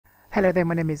Hello there,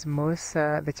 my name is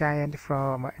Musa the Giant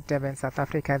from Durban, South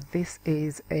Africa. This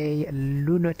is a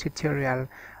Luno tutorial.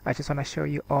 I just want to show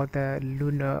you all the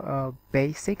Luno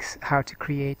basics, how to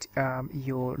create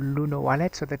your Luno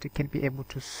wallet so that you can be able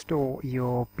to store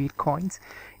your Bitcoins,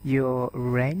 your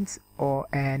Rands,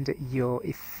 and your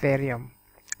Ethereum,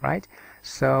 right?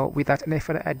 So without any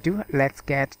further ado, let's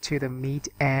get to the meat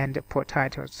and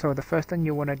potatoes. So the first thing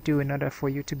you want to do in order for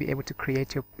you to be able to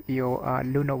create your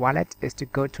Luno wallet is to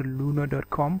go to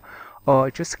luno.com,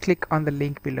 or just click on the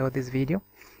link below this video,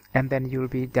 and then you'll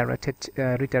be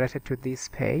redirected to this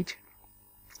page,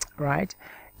 right?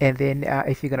 And then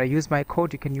if you're going to use my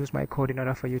code, you can use my code in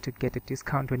order for you to get a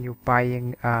discount when you're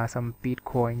buying some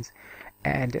Bitcoins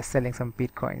and selling some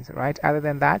Bitcoins, right? Other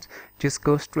than that, just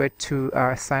go straight to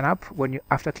sign up.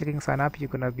 After clicking sign up, you're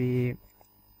going to be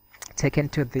taken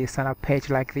to the sign up page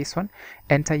like this one.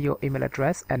 Enter your email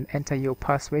address and enter your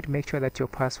password. Make sure that your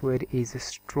password is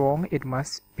strong. It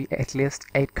must be at least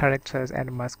 8 characters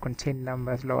and must contain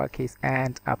numbers, lowercase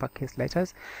and uppercase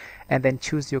letters. And then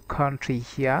choose your country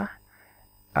here.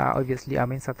 Obviously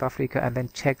I'm in South Africa, and then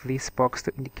check this box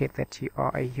to indicate that you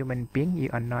are a human being, you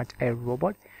are not a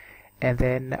robot, and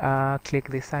then click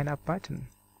the sign up button.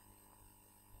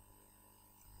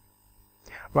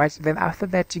 Right, then after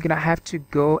that you're gonna have to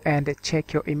go and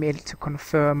check your email to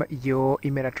confirm your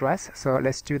email address. So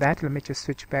let's do that. Let me just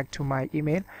switch back to my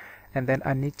email, and then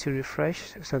I need to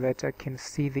refresh so that I can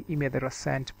see the email that was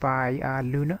sent by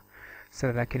Luno,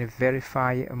 so that I can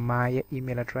verify my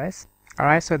email address.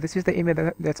 Alright, so this is the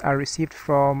email that I received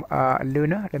from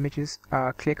Luno. Let me just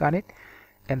click on it,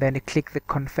 and then click the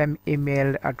confirm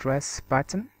email address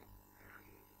button.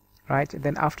 Right,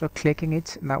 then after clicking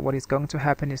it, now what is going to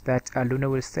happen is that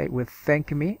Luno will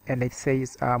thank me, and it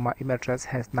says my email address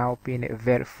has now been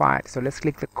verified. So let's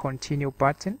click the continue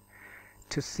button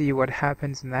to see what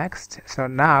happens next. So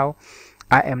now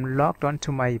I am logged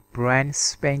onto my brand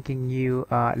spanking new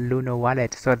Luno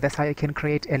wallet. So that's how you can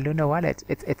create a Luno wallet.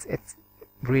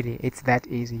 It's that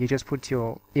easy. You just put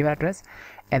your email address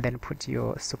and then put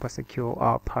your super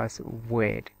secure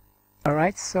password.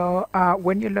 Alright, so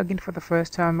when you log in for the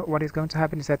first time, what is going to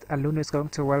happen is that Luno is going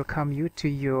to welcome you to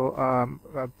your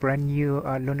brand new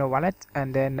Luno wallet,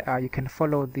 and then you can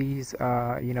follow these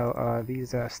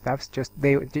these steps.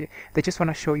 They just want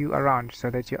to show you around so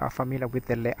that you are familiar with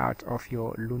the layout of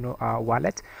your Luno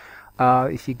wallet.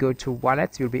 If you go to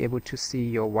wallets, you'll be able to see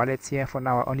your wallets here. For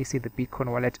now, I only see the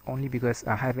Bitcoin wallet only because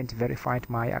I haven't verified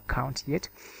my account yet.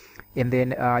 And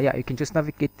then yeah, you can just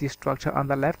navigate this structure on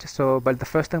the left. But the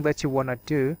first thing that you want to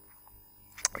do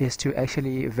is to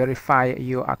actually verify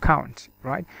your account,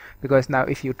 right? Because now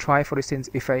if you try, for instance,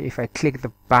 if I click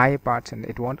the buy button,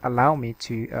 it won't allow me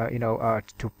to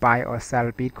to buy or sell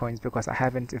Bitcoins because I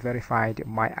haven't verified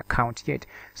my account yet.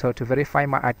 So to verify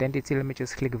my identity, let me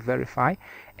just click verify,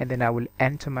 and then I will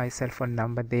enter my cell phone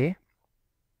number there,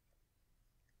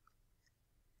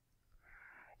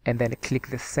 and then click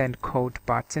the send code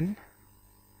button.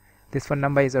 This phone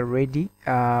number is already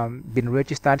been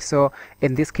registered. So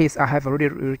in this case, I have already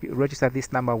registered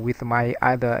this number with my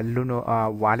other Luno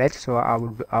wallet, so I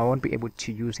won't be able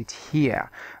to use it here.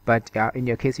 But in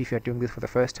your case, if you're doing this for the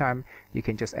first time, you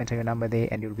can just enter your number there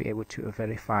and you'll be able to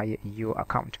verify your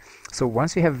account. So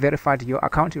once you have verified your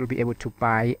account, you'll be able to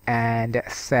buy and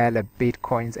sell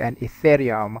Bitcoins and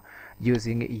Ethereum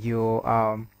using your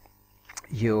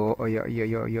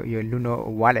Luno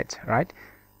wallet, right?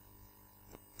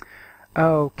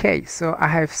 Okay, so I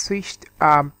have switched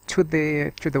to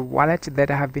the wallet that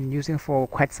I have been using for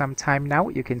quite some time now.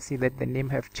 You can see that the name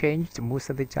have changed,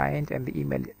 Musa the Giant, and the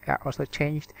email also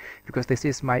changed because this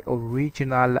is my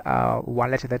original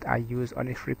wallet that I use on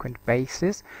a frequent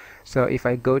basis. So if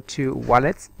I go to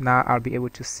wallets, now I'll be able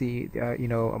to see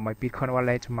my Bitcoin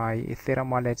wallet, my Ethereum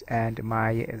wallet, and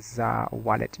my ZA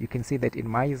wallet. You can see that in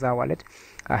my ZA wallet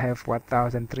I have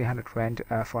 1,300 Rand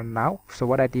for now. So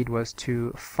what I did was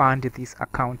to fund this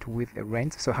account with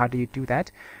Rand. So how do you do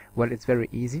that? Well, it's very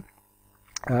easy.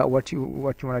 What you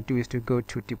want to do is to go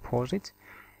to deposit,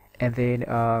 and then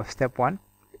step 1,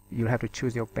 you'll have to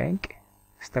choose your bank.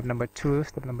 Step number 2,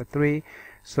 step number 3.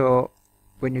 So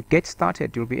when you get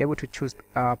started, you'll be able to choose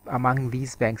among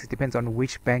these banks. It depends on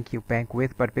which bank you bank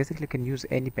with, but basically you can use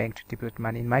any bank to deposit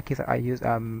money. In my case, I use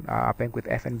a bank with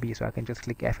FNB, so I can just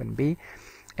click FNB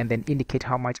and then indicate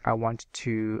how much I want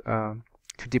to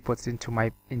deposit into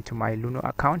my Luno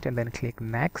account, and then click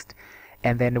next.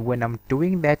 And then when I'm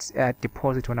doing that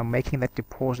deposit, when I'm making that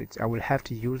deposit, I will have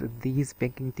to use these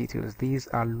banking details. These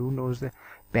are Luno's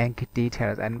bank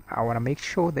details, and I want to make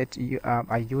sure that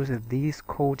I use this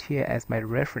code here as my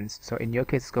reference. So in your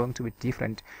case, it's going to be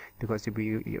different because you're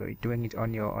doing it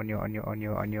on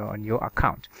your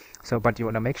account. So, but you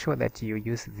want to make sure that you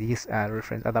use this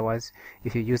reference. Otherwise,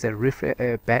 if you use a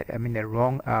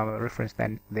wrong reference,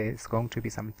 then there's going to be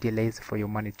some delays for your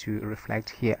money to reflect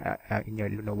here in your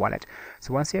Luno wallet.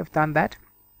 So once you have done that,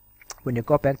 when you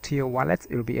go back to your wallet,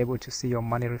 you'll be able to see your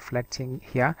money reflecting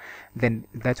here. Then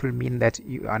that will mean that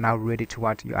you are now ready to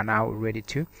what? You are now ready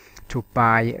to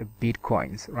buy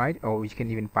Bitcoins, right? Or you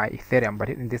can even buy Ethereum. But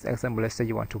in this example, let's say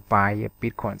you want to buy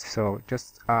Bitcoins. So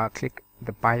just click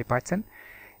the buy button,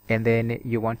 and then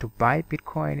you want to buy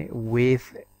Bitcoin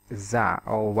with ZAR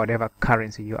or whatever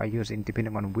currency you are using,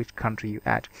 depending on which country you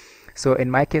at. So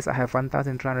in my case, I have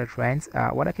 1,300 rands.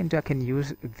 What I can do, I can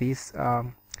use this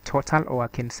total, or I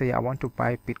can say I want to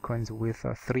buy Bitcoins with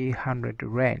 300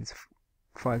 rands,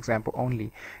 for example,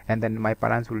 only, and then my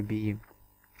balance will be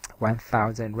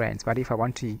 1,000 rands. But if I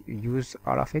want to use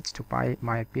all of it to buy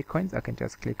my Bitcoins, I can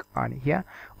just click on here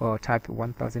or type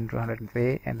 1,300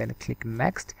 there and then click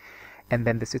next, and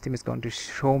then the system is going to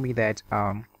show me that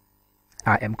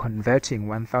I am converting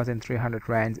 1,300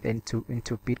 rands into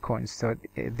Bitcoin. So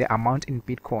the amount in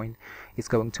Bitcoin is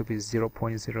going to be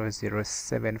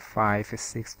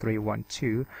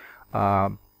 0.00756312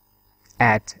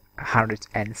 at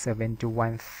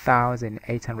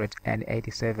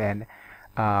 171,887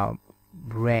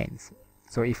 rands.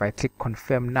 So if I click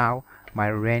confirm now, my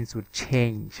rands would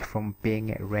change from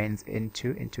being rands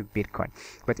into Bitcoin.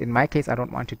 But in my case, I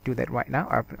don't want to do that right now.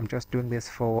 I'm just doing this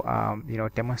for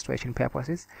demonstration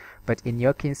purposes. But in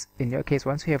your case,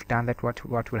 once you have done that, what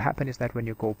will happen is that when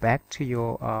you go back to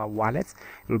your wallets,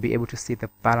 you'll be able to see the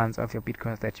balance of your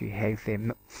Bitcoins that you have there.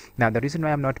 Now, the reason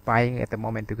why I'm not buying at the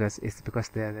moment because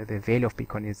the value of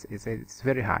Bitcoin is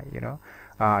very high.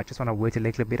 I just want to wait a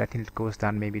little bit until it goes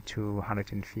down maybe to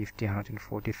 150,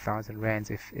 140,000 rands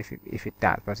if it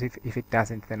does. But if it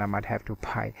doesn't, then I might have to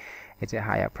buy at a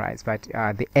higher price. But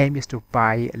the aim is to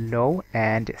buy low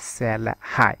and sell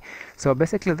high. So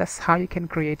basically, that's how you can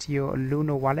create your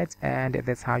Luno wallet, and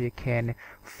that's how you can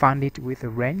fund it with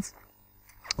rands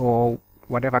or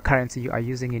whatever currency you are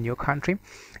using in your country,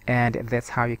 and that's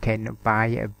how you can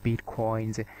buy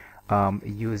Bitcoins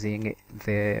using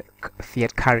the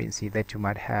fiat currency that you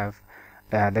might have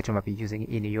that you might be using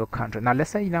in your country. Now let's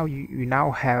say you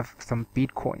now have some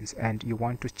Bitcoins and you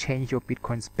want to change your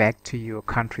Bitcoins back to your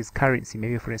country's currency.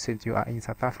 Maybe for instance you are in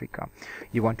South Africa,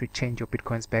 you want to change your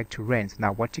Bitcoins back to rands.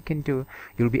 Now what you can do,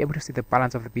 you'll be able to see the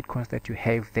balance of the Bitcoins that you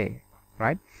have there,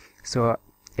 right? So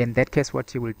in that case,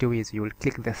 what you will do is you will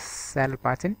click the sell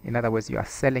button. In other words, you are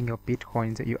selling your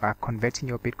Bitcoins, you are converting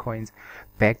your Bitcoins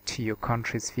back to your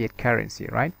country's fiat currency,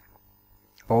 right?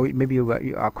 Or maybe you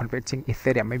are converting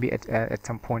Ethereum. Maybe at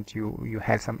some point you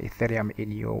have some Ethereum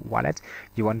in your wallet,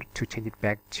 you want to change it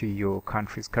back to your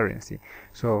country's currency.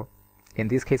 So in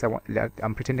this case,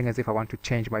 I'm pretending as if I want to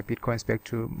change my Bitcoins back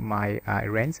to my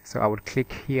rands. So I would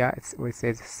click here where it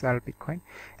says sell Bitcoin,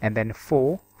 and then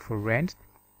for rand.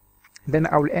 Then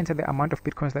I will enter the amount of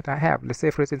Bitcoins that I have. Let's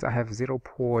say for instance I have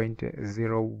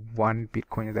 0.01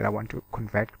 Bitcoin that I want to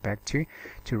convert back to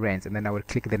rands, and then I will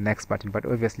click the next button. But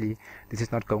obviously this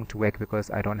is not going to work because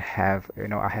I don't have,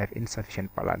 I have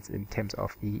insufficient balance in terms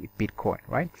of Bitcoin,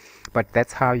 right? But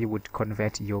that's how you would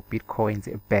convert your Bitcoins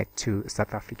back to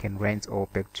South African rands or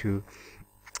back to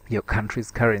your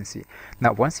country's currency.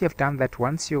 Now once you have done that,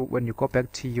 when you go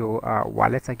back to your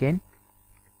wallets again,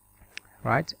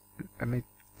 right? Let me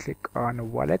click on a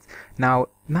wallet. Now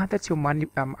that your money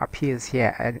appears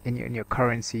here in your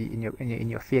currency, in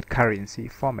your fiat currency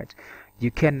format, you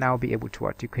can now be able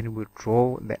to you can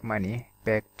withdraw that money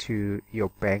back to your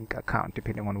bank account,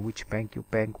 depending on which bank you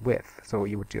bank with. So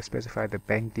you would just specify the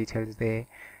bank details there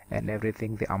and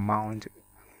everything, the amount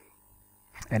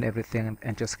and everything,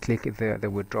 and just click the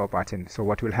withdraw button. So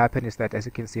what will happen is that, as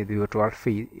you can see, the withdrawal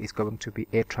fee is going to be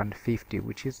R8.50,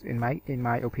 which is in my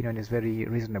opinion is very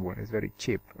reasonable. It's very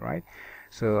cheap, right?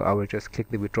 So I will just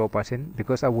click the withdraw button.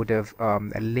 Because I would have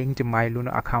linked my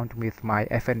Luno account with my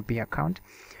FNB account,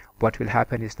 what will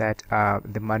happen is that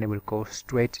the money will go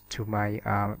straight to my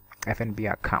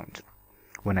FNB account.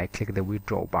 When I click the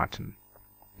withdraw button,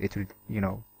 it will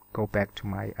go back to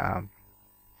my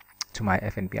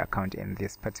FNB account in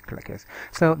this particular case.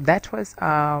 So that was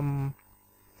Luno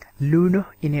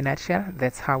in a nutshell.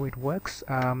 That's how it works.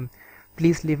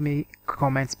 Please leave me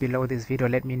comments below this video.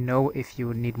 Let me know if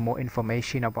you need more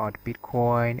information about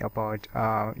Bitcoin, about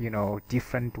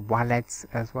different wallets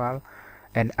as well,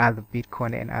 and other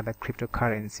Bitcoin and other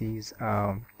cryptocurrencies,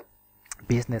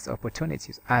 business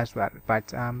opportunities as well.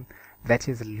 But that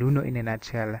is Luno in a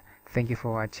nutshell. Thank you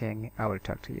for watching. I will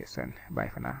talk to you soon. Bye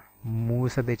for now.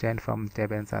 Musa Dejan from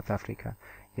Durban, South Africa.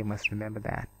 You must remember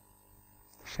that.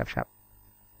 Sharp, sharp.